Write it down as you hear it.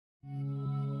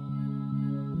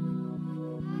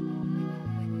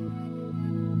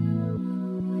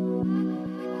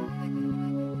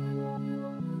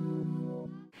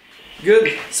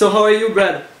Good. So how are you,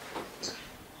 Brad?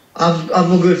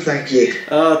 I'm all good, thank you.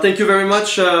 Thank you very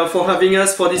much for having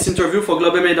us for this interview for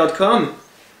globemma.com.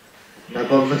 No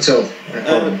problem at all. No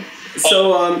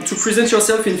problem. To present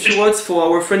yourself in few words for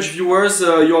our French viewers,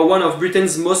 you are one of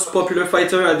Britain's most popular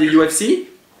fighter at the UFC.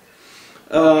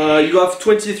 You have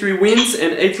 23 wins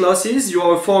and 8 losses. You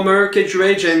are a former cage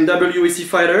rage and WEC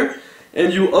fighter,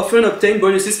 and you often obtain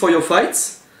bonuses for your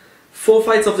fights. 4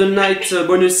 fights of the night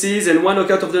bonuses and 1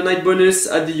 knockout of the night bonus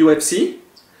at the UFC.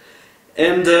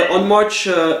 And on March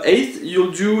 8th,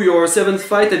 you'll do your 7th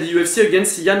fight at the UFC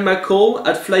against Ian McCall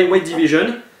at flyweight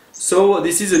division. So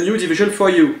this is a new division for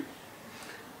you.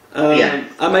 Yeah.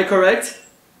 Am I correct?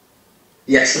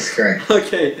 Yes, that's correct.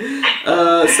 Okay.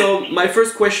 So my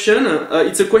first question,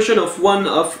 it's a question of one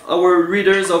of our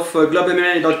readers of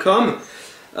globemma.com.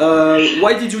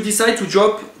 Why did you decide to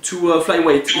drop to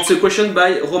flyweight? It's a question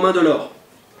by Romain Delors.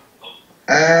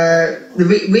 The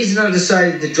reason I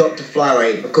decided to drop to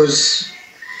flyweight because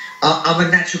I'm a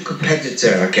natural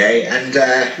competitor, okay, and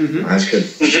that's good.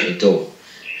 Shut the door.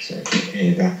 So here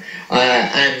you go.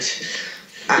 And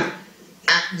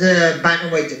at the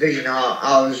bantamweight division,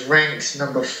 I was ranked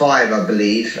number 5, I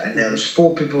believe, and there was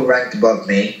 4 people ranked above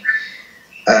me.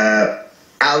 Out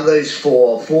of those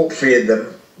 4, I fought 3 of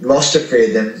them, lost to 3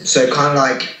 of them. So kind of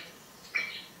like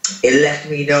it left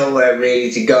me nowhere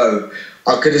really to go.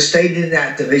 I could have stayed in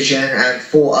that division and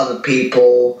fought other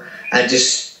people and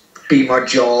just be my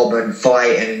job and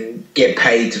fight and get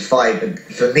paid to fight. But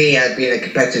for me, as being a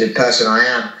competitive person I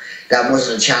am, that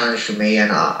wasn't a challenge for me.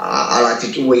 And I like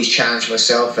to always challenge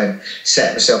myself and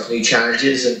set myself new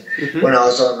challenges. And when I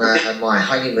was on my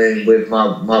honeymoon with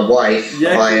my wife,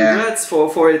 congrats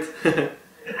for it.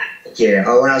 Yeah,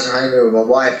 when I was on honeymoon with my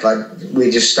wife,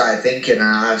 we just started thinking, and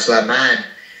I was like, man,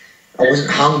 I wasn't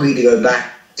hungry to go back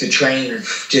to train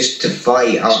just to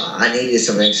fight. I needed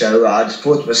something, so I just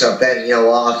thought to myself then, you know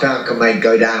what, I think I can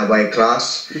go down a weight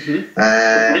class and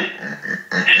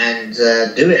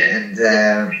do it, and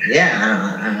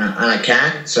yeah, and I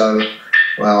can. So,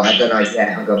 well, I don't know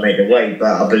yet I'm gonna make the weight,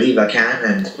 but I believe I can,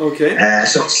 and so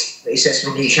it sets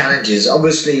me new challenges.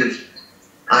 Obviously,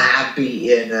 I have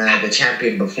beaten the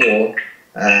champion before.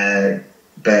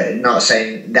 But not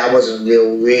saying that wasn't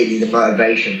really the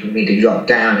motivation for me to drop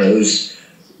down. It was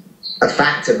a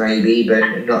factor maybe,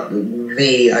 but not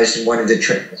me. I just wanted to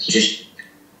just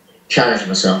challenge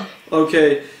myself.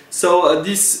 Okay, so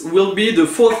this will be the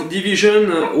 4th division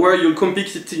where you'll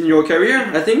compete in your career,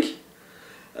 I think.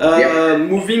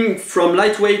 Moving from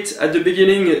lightweight at the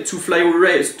beginning to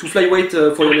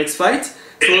flyweight for your next fight.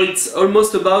 So it's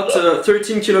almost about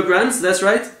 13 kilograms. That's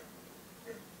right.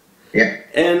 Yeah.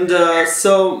 And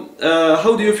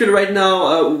how do you feel right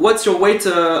now? What's your weight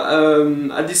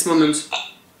at this moment?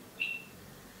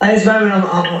 At this moment,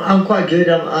 I'm quite good.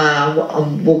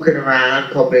 I'm walking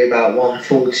around probably about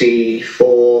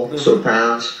 144 sort of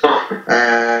pounds.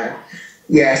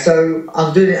 Yeah, so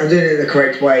I'm doing it the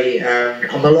correct way.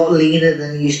 I'm a lot leaner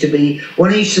than I used to be.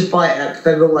 When I used to fight at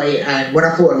featherweight, and when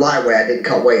I fought at lightweight, I didn't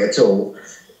cut weight at all.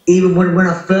 Even when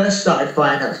I first started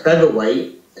fighting at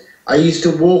featherweight, I used to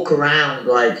walk around,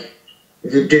 like,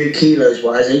 if you do kilos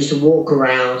wise, I used to walk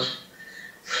around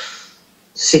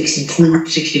 62,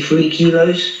 63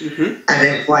 kilos, and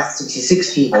then fight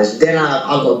 66 kilos. Then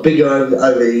I got bigger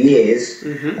over the years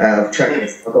of training.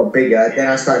 I got bigger. Then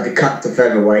I started to cut to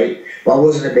featherweight, but I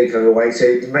wasn't a big featherweight,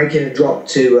 so making a drop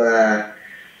to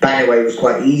bantamweight was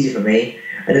quite easy for me.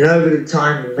 And then over the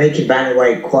time, making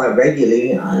bantamweight quite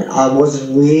regularly, I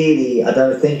wasn't really, I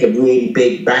don't think, a really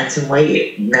big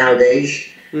bantamweight nowadays.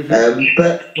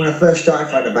 But when I first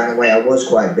started fighting bantamweight, I was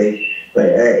quite big.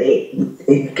 But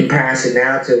in comparison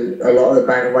now to a lot of the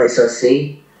bantamweights I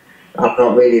see, I'm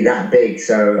not really that big.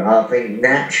 So I think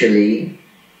naturally,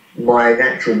 my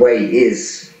natural weight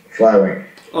is flyweight.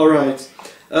 All right.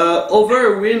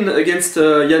 Over a win against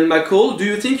Ian McCall, do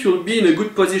you think you'll be in a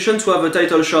good position to have a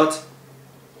title shot?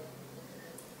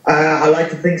 I like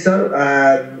to think so.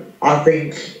 I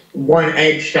think one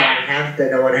edge that I have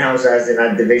that no one else has in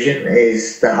that division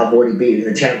is that I've already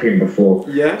beaten the champion before.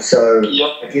 Yeah. So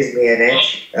it gives me an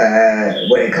edge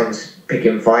when it comes to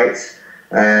picking fights.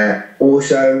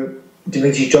 Also,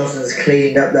 Demetrius Johnson's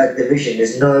cleaned up that division.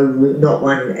 There's not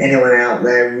anyone out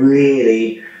there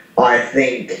really, I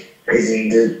think, is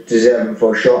deserving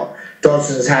for a shot.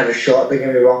 Dodson's had a shot, don't get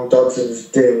me wrong, Dodson's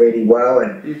doing really well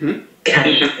and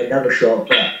can get another shot,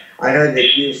 but I know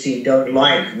that UFC don't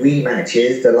like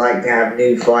rematches, they like to have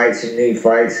new fights.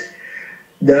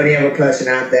 The only other person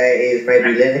out there is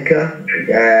maybe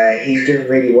Lineker. He's doing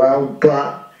really well,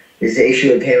 but there's the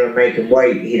issue with him and making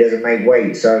weight. He doesn't make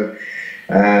weight, so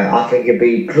I think it'd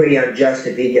be pretty unjust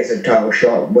if he gets a title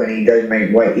shot when he doesn't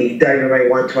make weight. He doesn't make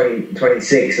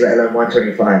 126, let alone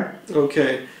 125.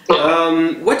 Okay.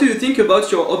 What do you think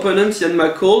about your opponent Ian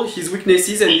McCall, his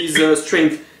weaknesses and his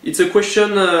strength? It's a question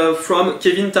from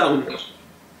Kevin Town.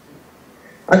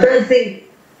 I don't think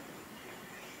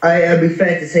it'd be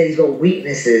fair to say he's got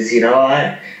weaknesses. You know,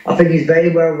 I think he's very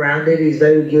well rounded. He's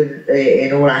very good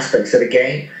in all aspects of the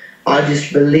game. I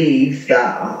just believe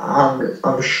that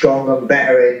I'm strong and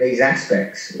better in these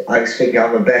aspects. I just think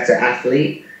I'm a better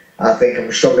athlete. I think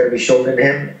I'm going to be stronger than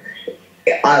him.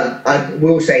 I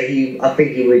will say I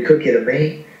think he would quicker than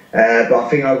me, but I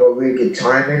think I've got really good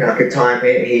timing. I can time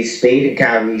his speed and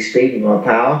carry his speed with my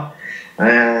power.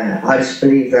 I just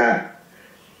believe that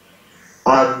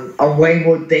I'm way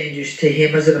more dangerous to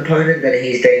him as an opponent than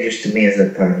he's dangerous to me as an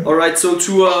opponent. Alright, so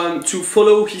to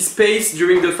follow his pace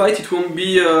during the fight, it won't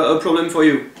be a problem for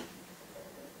you?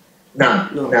 No.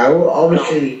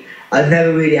 Obviously, I've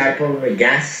never really had a problem with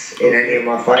gas in any of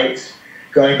my fights.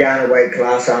 Going down a weight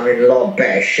class, I'm in a lot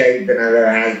better shape than I've ever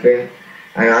has been.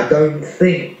 And I don't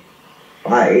think,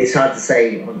 it's hard to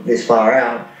say this far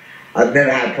out, I've never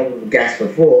had a problem with gas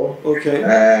before. Okay.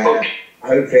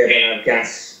 Hopefully I don't have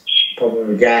problem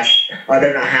with gas. I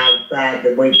don't know how bad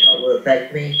the weight cut will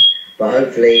affect me, but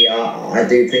hopefully I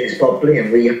do things properly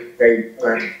and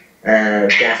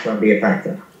gas won't be a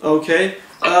factor. Okay.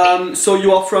 So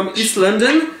you are from East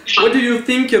London. What do you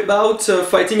think about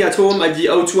fighting at home at the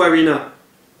O2 Arena?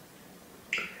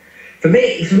 For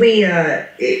me,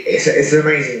 it's an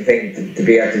amazing thing to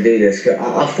be able to do this.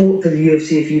 I fought for the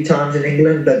UFC a few times in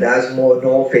England, but that was more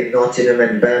north in Nottingham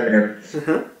and Birmingham.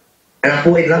 And I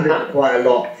fought in London quite a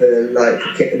lot for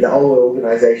the old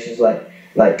organisations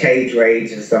like Cage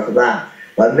Rage and stuff like that.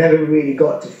 But I've never really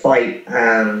got to fight.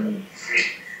 I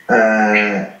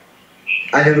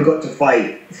never got to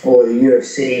fight for the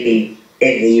UFC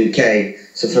in the UK.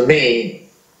 So for me,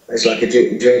 it's like a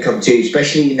dream come true,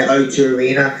 especially in the O2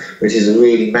 Arena, which is a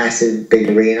really massive, big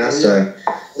arena. So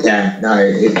yeah, no,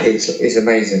 it's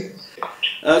amazing.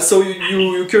 So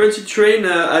you currently train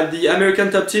at the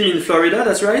American Top Team in Florida,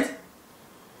 that's right?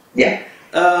 Yeah.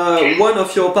 One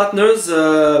of your partners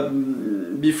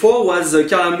before was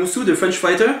Carla Moussou, the French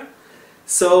fighter.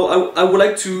 So I would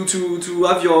like to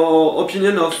have your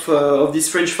opinion of this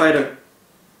French fighter.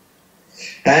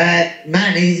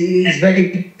 Man, he's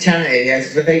very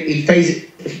talented. He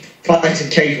fights in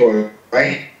Cage Warrior,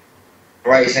 right?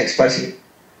 Right, his next fight.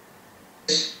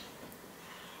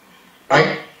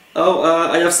 Right? Oh,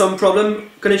 I have some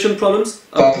connection problems.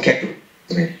 Oh. Okay.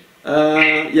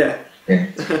 Yeah.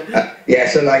 Yeah,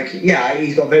 so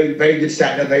he's got very good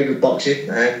stand-up, very good boxing,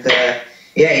 and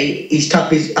he's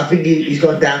tough. I think he's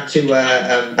gone down to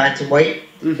bantamweight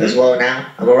as well now.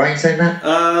 Am I right in saying that?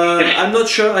 I'm not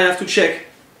sure. I have to check.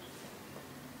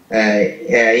 So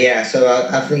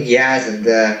I think he has, and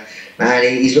man,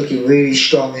 he's looking really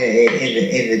strong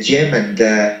in the gym, and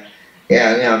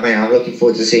I'm looking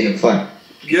forward to seeing him fight.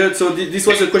 Good. So this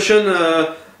was a question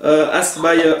asked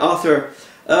by Arthur.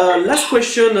 Last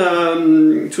question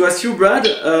to ask you, Brad.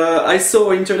 I saw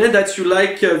on internet that you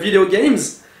like video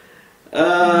games,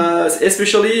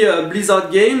 especially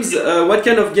Blizzard games. What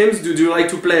kind of games do you like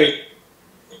to play?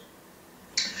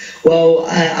 Well,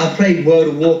 I played World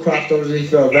of Warcraft obviously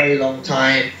for a very long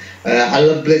time. I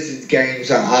love Blizzard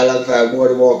games. I love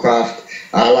World of Warcraft.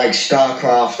 I like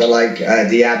StarCraft. I like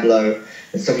Diablo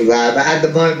and stuff like that. But at the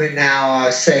moment now, I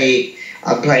say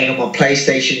I'm playing on my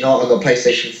PlayStation. I've got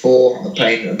PlayStation 4. I'm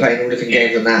playing all different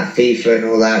games on that, FIFA and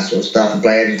all that sort of stuff. I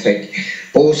play anything.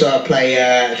 But also I play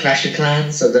Clash of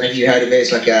Clans. I don't know if you heard of it.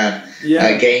 It's like a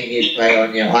game you play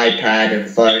on your iPad and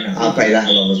phone. I play that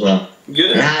a lot as well.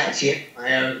 Good. And I actually have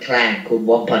my own clan called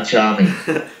One Punch Army.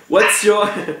 What's your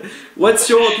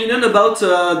opinion about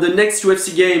the next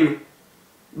UFC game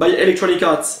by Electronic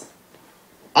Arts?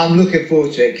 I'm looking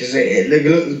forward to it because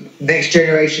the next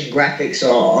generation graphics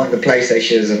on the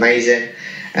PlayStation is amazing.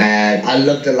 I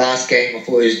loved the last game. I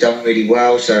thought it was done really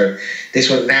well. So this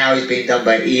one now is being done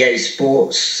by EA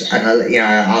Sports, and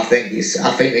I think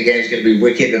the game's going to be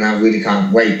wicked, and I really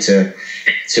can't wait to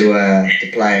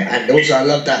play it. And also, I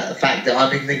love the fact that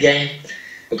I'm in the game,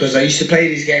 because I used to play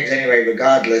these games anyway,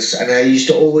 regardless, and I used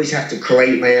to always have to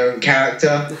create my own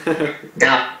character.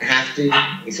 Now I have to.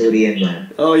 It's already in there.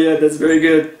 Oh yeah, that's very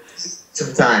good.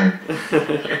 Some time.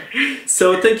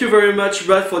 So thank you very much,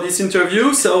 Brad, for this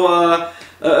interview. So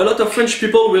a lot of French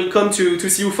people will come to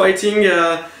see you fighting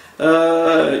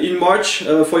in March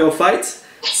for your fight.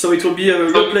 So it will be a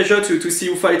real pleasure to see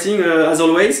you fighting as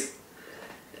always.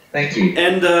 Thank you.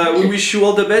 And we wish you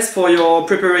all the best for your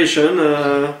preparation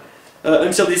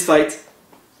until this fight.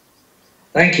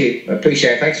 Thank you. I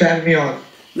appreciate it. Thanks for having me on.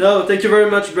 No, thank you very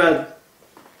much, Brad.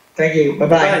 Thank you.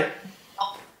 Bye-bye. Bye.